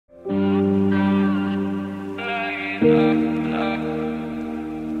You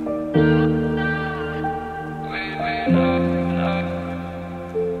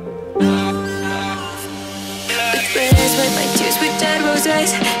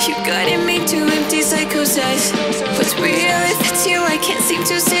guided me to empty psychosis. What's real if it's you? I can't seem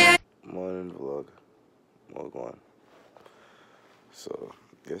to say. Morning vlog. Log on. So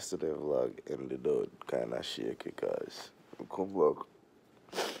yesterday vlog ended out kinda shaky cause we come vlog.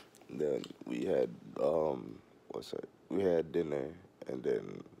 Then we had we had dinner and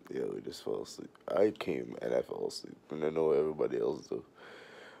then we just fell asleep. I came and I fell asleep. And I know everybody else do.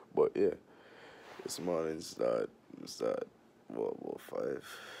 But yeah. This morning start what 5.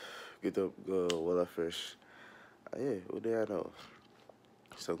 Get up, go water fresh. Yeah, what do I know?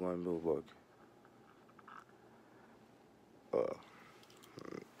 So go and build bug.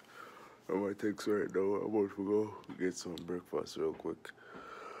 I might take some right now. I'm about to go get some breakfast real quick.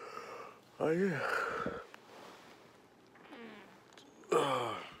 Oh yeah.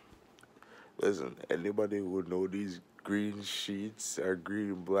 Listen, anybody who know these green sheets or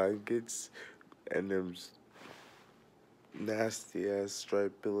green blankets and them nasty ass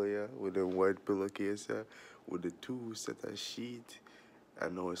striped pillow here with the white pillowcase here with the 2 set of sheet. I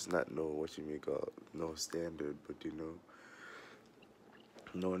know it's not no standard, but you know,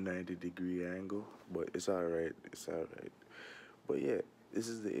 no 90-degree angle, but it's alright. It's alright. But yeah, this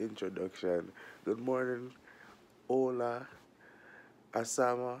is the introduction. Good morning, hola,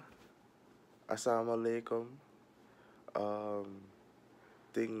 assalamu alaikum.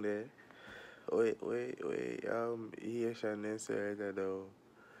 Thing there. Wait. Haitian say that though.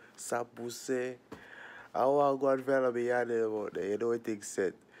 Sapuse. I want to go and follow me out there about that. You know what things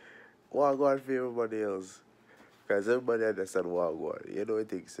said. I want to go and for everybody else. Because everybody understand what I want. You know what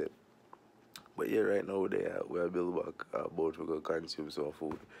things said. But yeah, right now we are building back about to go consume some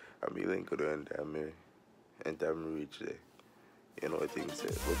food. I'm willing to do and time reach there. You know what things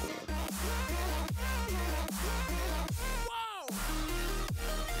said.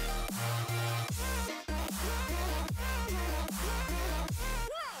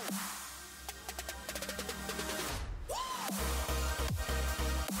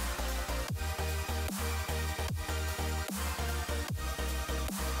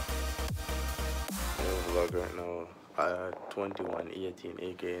 Vlog right now at 21:18,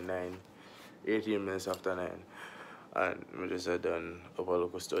 aka 18 minutes after 9, and I just done a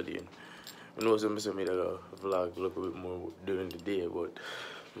local studying. I know some made a vlog look a bit more during the day, but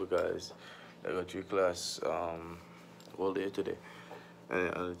because I got 3 class all day today, and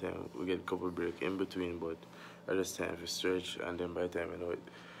the other time we get a couple break in between, but I just time for stretch, and then by the time you know it,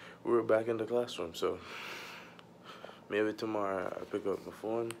 we're back in the classroom. So maybe tomorrow I pick up my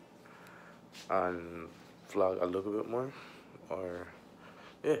phone and vlog a little bit more, or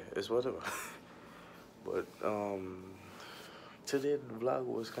yeah, it's whatever. But today the vlog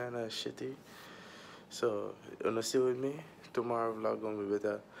was kind of shitty, so you wanna stay with me. Tomorrow vlog gonna be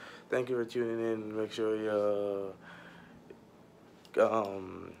better. Thank you for tuning in. Make sure you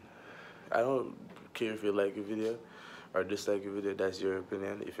I don't care if you like a video or dislike a video. That's your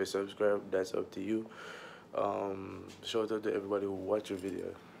opinion. If you subscribe, that's up to you. Shout out to everybody who watch your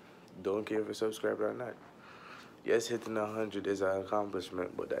video. Don't care if you subscribe or not. Yes, hitting 100 is an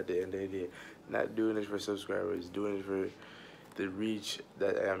accomplishment, but at the end of the day, not doing it for subscribers, doing it for the reach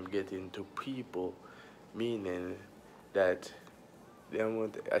that I am getting to people, meaning that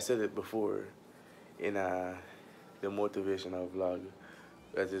I said it before in the motivational vlog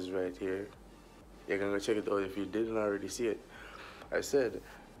that is right here. You can go check it out if you didn't already see it. I said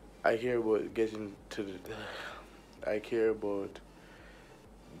I care about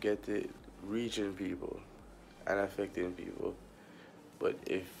reaching people and affecting people. But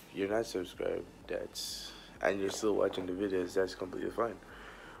if you're not subscribed, and you're still watching the videos, that's completely fine.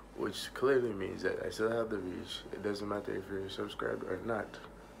 Which clearly means that I still have the reach. It doesn't matter if you're subscribed or not.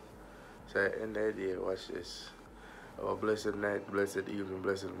 So at the end of the day, watch this. Have a blessed night, blessed evening,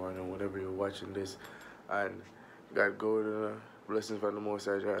 blessed morning, whenever you're watching this. And God go to blessings from the Most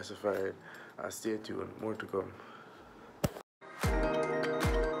High, and stay tuned. More to come.